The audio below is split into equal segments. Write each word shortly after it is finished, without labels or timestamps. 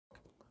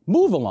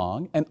Move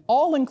Along, an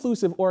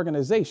all-inclusive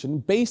organization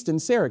based in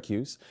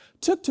Syracuse,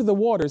 took to the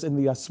waters in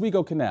the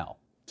Oswego Canal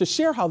to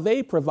share how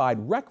they provide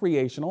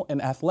recreational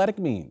and athletic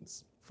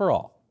means for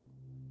all.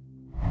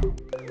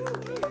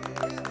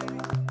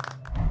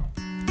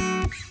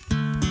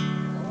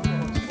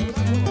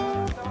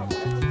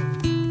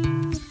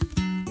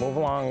 Move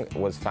Along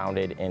was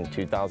founded in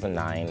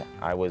 2009.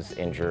 I was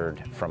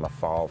injured from a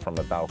fall from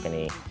a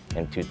balcony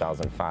in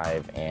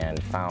 2005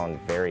 and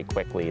found very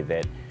quickly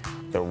that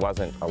there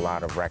wasn't a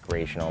lot of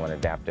recreational and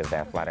adaptive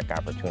athletic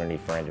opportunity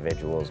for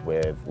individuals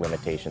with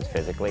limitations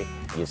physically.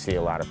 You see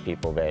a lot of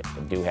people that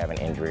do have an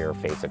injury or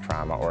face a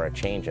trauma or a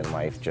change in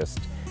life just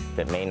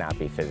that may not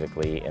be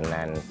physically, and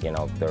then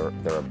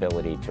their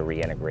ability to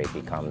reintegrate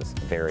becomes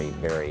very,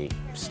 very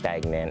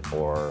stagnant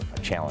or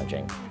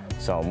challenging.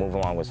 So Move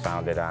Along was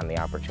founded on the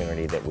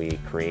opportunity that we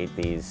create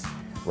these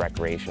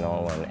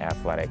recreational and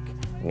athletic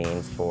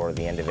means for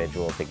the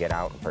individual to get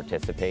out and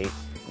participate,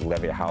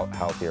 live a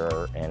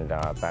healthier and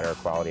better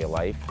quality of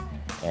life.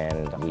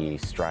 And we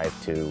strive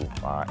to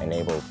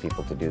enable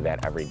people to do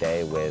that every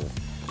day with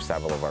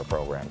several of our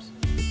programs.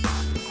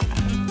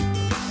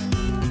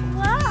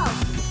 Wow!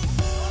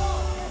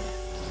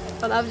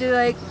 I love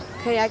to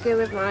kayaking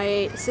with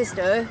my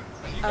sister.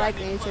 I like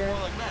nature.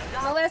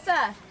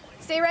 Melissa,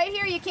 stay right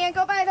here. You can't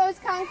go by those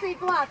concrete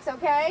blocks,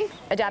 okay?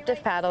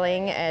 Adaptive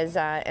paddling is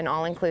an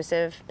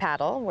all-inclusive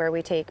paddle where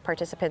we take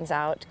participants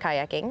out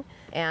kayaking.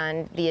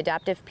 And the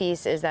adaptive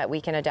piece is that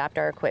we can adapt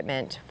our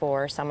equipment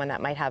for someone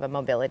that might have a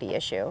mobility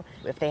issue.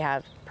 If they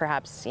have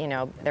perhaps,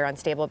 they're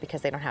unstable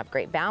because they don't have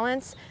great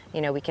balance,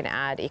 we can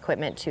add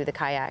equipment to the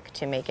kayak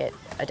to make it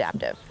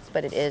adaptive.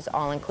 But it is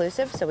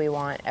all-inclusive, so we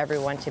want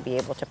everyone to be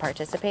able to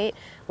participate,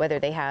 whether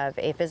they have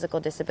a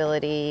physical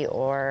disability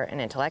or an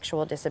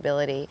intellectual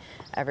disability.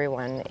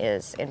 Everyone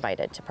is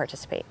invited to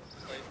participate.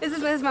 This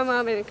is my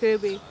mom and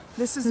Kirby.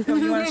 This is,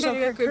 you want to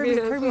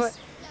show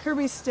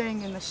Kirby's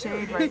staying in the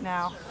shade right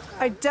now.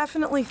 I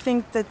definitely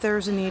think that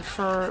there's a need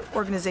for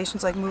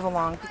organizations like Move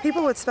Along.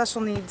 People with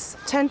special needs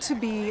tend to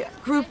be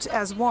grouped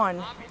as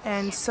one,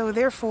 and so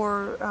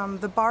therefore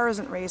the bar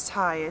isn't raised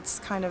high. It's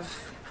kind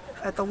of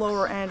at the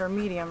lower end or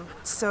medium.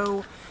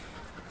 So,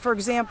 for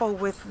example,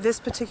 with this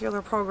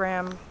particular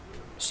program,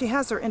 she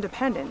has her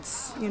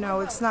independence.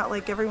 It's not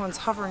like everyone's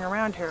hovering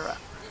around her.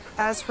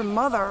 As her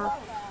mother,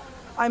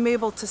 I'm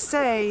able to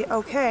say,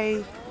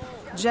 okay,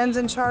 Jen's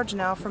in charge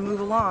now for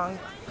Move Along.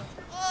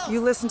 You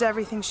listen to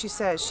everything she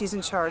says. She's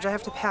in charge. I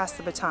have to pass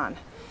the baton.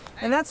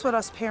 And that's what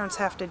us parents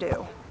have to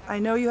do. I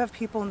know you have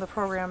people in the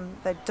program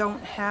that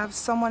don't have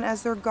someone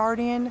as their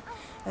guardian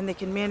and they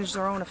can manage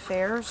their own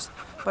affairs.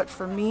 But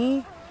for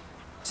me,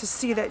 to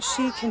see that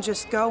she can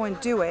just go and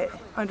do it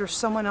under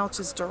someone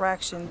else's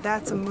direction,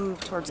 that's a move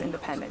towards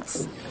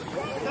independence.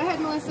 Go ahead,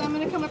 Melissa. I'm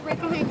going to come up right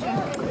behind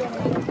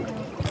you.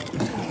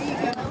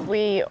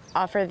 We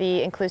offer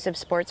the inclusive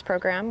sports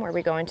program where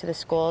we go into the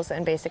schools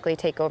and basically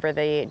take over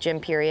the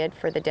gym period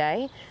for the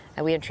day.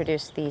 And we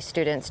introduce the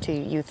students to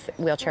youth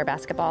wheelchair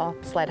basketball,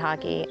 sled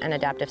hockey, and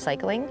adaptive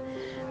cycling.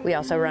 We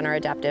also run our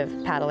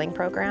adaptive paddling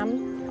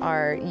program,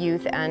 our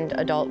youth and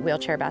adult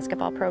wheelchair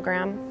basketball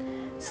program,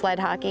 sled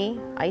hockey,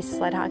 ice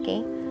sled hockey.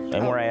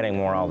 And we're adding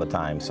more all the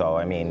time.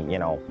 So,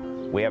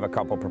 we have a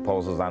couple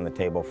proposals on the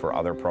table for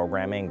other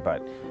programming,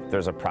 but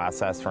there's a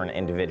process for an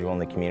individual in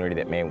the community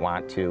that may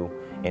want to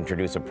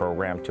introduce a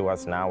program to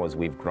us. Now, as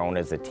we've grown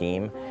as a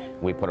team,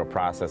 we put a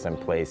process in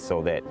place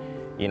so that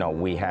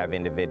we have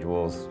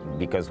individuals,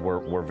 because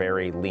we're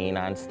very lean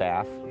on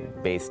staff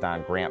based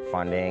on grant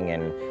funding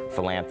and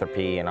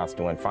philanthropy and us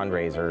doing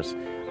fundraisers.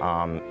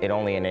 It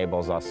only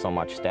enables us so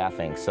much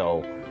staffing.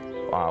 So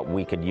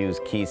we could use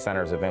key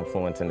centers of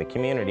influence in the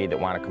community that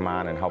want to come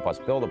on and help us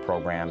build a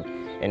program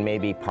and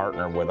maybe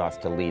partner with us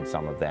to lead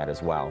some of that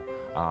as well.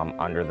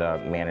 Under the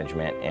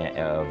management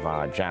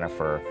of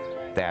Jennifer,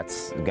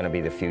 that's going to be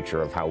the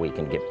future of how we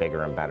can get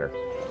bigger and better.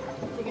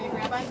 You're going to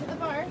grab onto the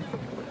bar.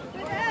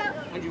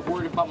 I'm just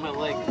worried about my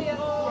leg.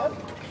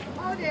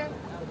 Oh dear.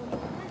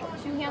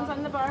 2 hands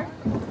on the bar.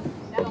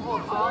 That'll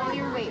hold all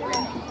your weight, Rick.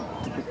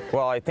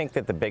 Well, I think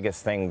that the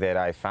biggest thing that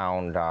I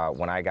found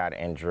when I got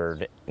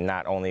injured,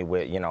 not only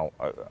with,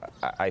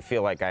 I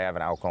feel like I have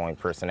an outgoing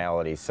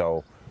personality,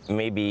 so it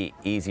may be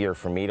easier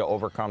for me to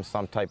overcome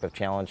some type of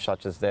challenge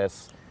such as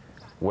this,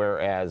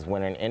 whereas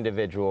when an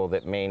individual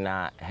that may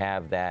not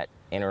have that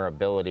inner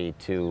ability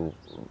to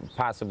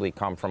possibly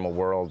come from a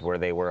world where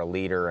they were a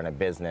leader in a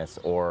business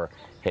or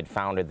had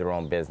founded their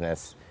own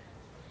business,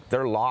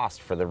 they're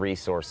lost for the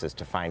resources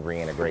to find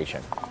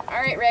reintegration. All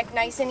right, Rick,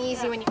 nice and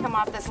easy when you come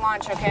off this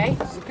launch, okay?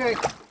 Okay.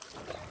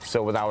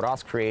 So without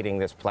us creating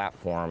this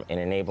platform and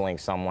enabling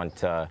someone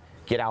to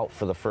get out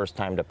for the first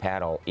time to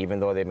paddle, even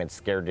though they've been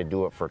scared to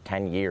do it for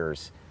 10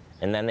 years,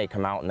 and then they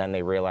come out and then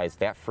they realize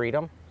that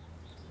freedom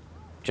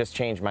just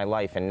changed my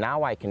life, and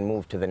now I can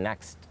move to the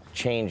next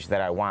change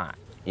that I want,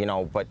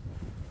 but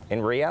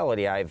in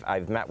reality,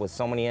 I've met with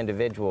so many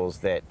individuals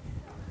that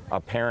a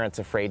parent's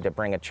afraid to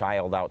bring a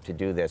child out to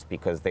do this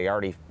because they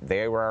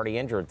were already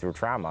injured through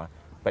trauma,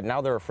 but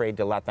now they're afraid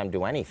to let them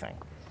do anything.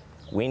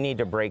 We need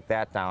to break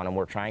that down, and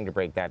we're trying to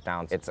break that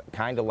down. It's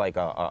kind of like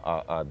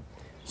a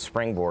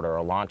springboard or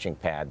a launching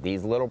pad.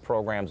 These little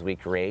programs we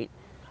create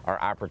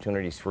are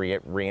opportunities for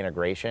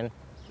reintegration.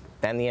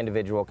 Then the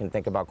individual can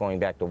think about going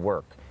back to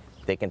work.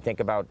 They can think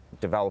about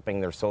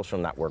developing their social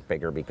network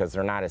bigger because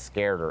they're not as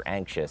scared or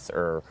anxious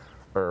or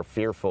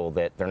fearful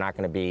that they're not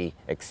going to be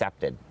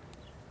accepted.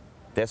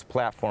 This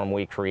platform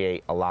we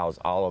create allows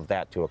all of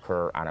that to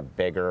occur on a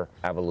bigger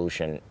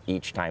evolution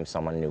each time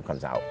someone new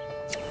comes out.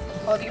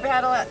 Hold your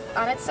paddle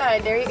on its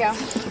side. There you go.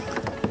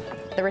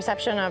 The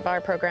reception of our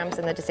programs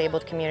in the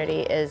disabled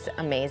community is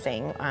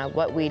amazing.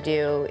 What we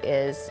do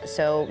is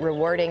so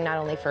rewarding not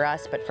only for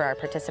us but for our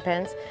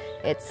participants.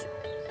 It's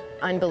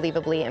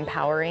unbelievably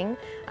empowering.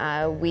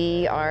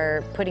 We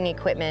are putting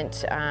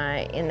equipment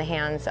in the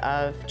hands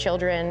of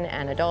children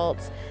and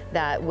adults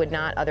that would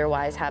not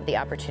otherwise have the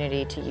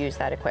opportunity to use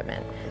that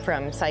equipment.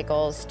 From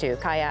cycles to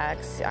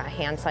kayaks,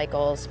 hand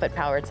cycles,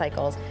 foot-powered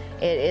cycles.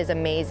 It is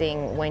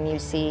amazing when you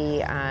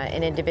see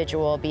an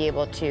individual be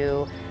able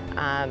to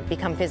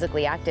become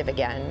physically active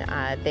again.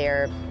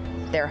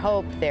 Their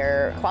hope,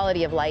 their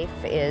quality of life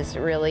is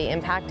really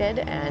impacted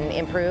and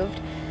improved,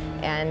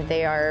 and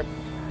they are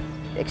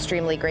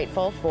extremely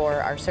grateful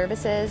for our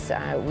services.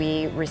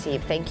 We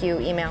receive thank you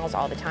emails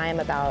all the time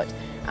about,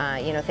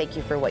 thank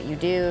you for what you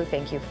do,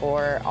 thank you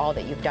for all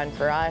that you've done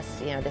for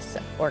us. This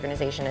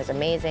organization is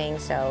amazing.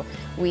 So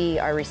we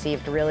are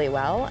received really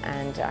well,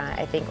 and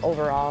I think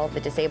overall the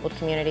disabled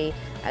community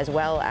as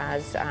well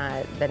as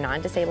the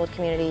non-disabled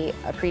community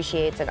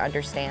appreciates and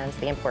understands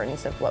the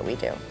importance of what we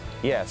do.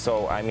 Yeah,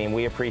 so I mean,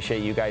 we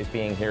appreciate you guys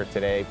being here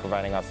today,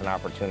 providing us an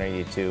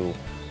opportunity to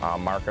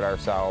market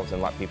ourselves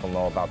and let people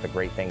know about the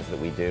great things that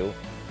we do.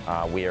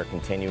 We are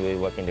continually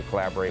looking to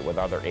collaborate with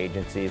other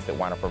agencies that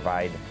want to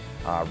provide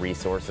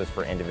resources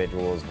for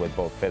individuals with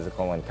both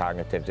physical and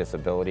cognitive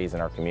disabilities in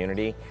our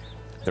community.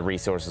 The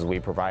resources we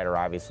provide are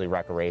obviously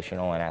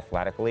recreational and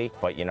athletically,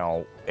 but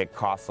it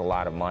costs a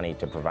lot of money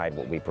to provide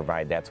what we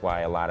provide. That's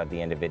why a lot of the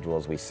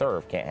individuals we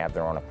serve can't have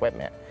their own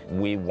equipment.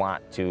 We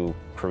want to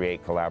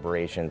create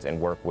collaborations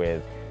and work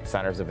with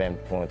centers of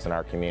influence in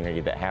our community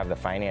that have the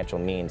financial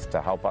means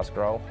to help us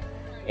grow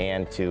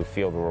and to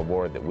feel the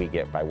reward that we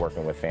get by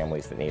working with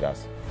families that need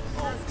us.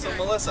 So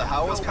Melissa,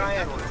 how was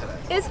kayaking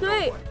today? It's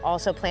great.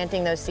 Also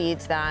planting those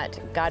seeds that,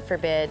 God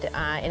forbid,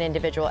 an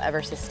individual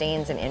ever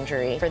sustains an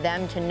injury. For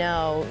them to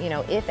know,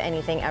 if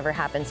anything ever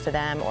happens to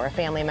them or a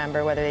family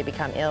member, whether they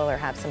become ill or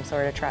have some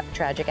sort of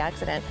tragic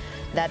accident,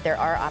 that there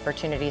are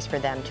opportunities for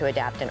them to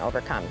adapt and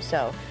overcome.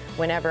 So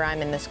whenever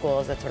I'm in the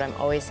schools, that's what I'm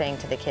always saying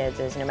to the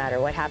kids is no matter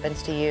what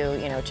happens to you,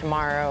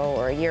 tomorrow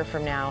or a year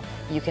from now,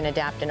 you can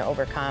adapt and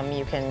overcome.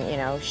 You can,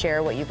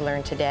 share what you've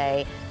learned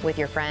today with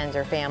your friends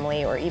or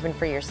family or even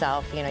for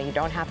yourself. You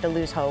don't have to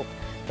lose hope.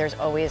 There's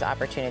always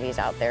opportunities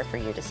out there for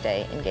you to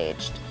stay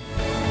engaged.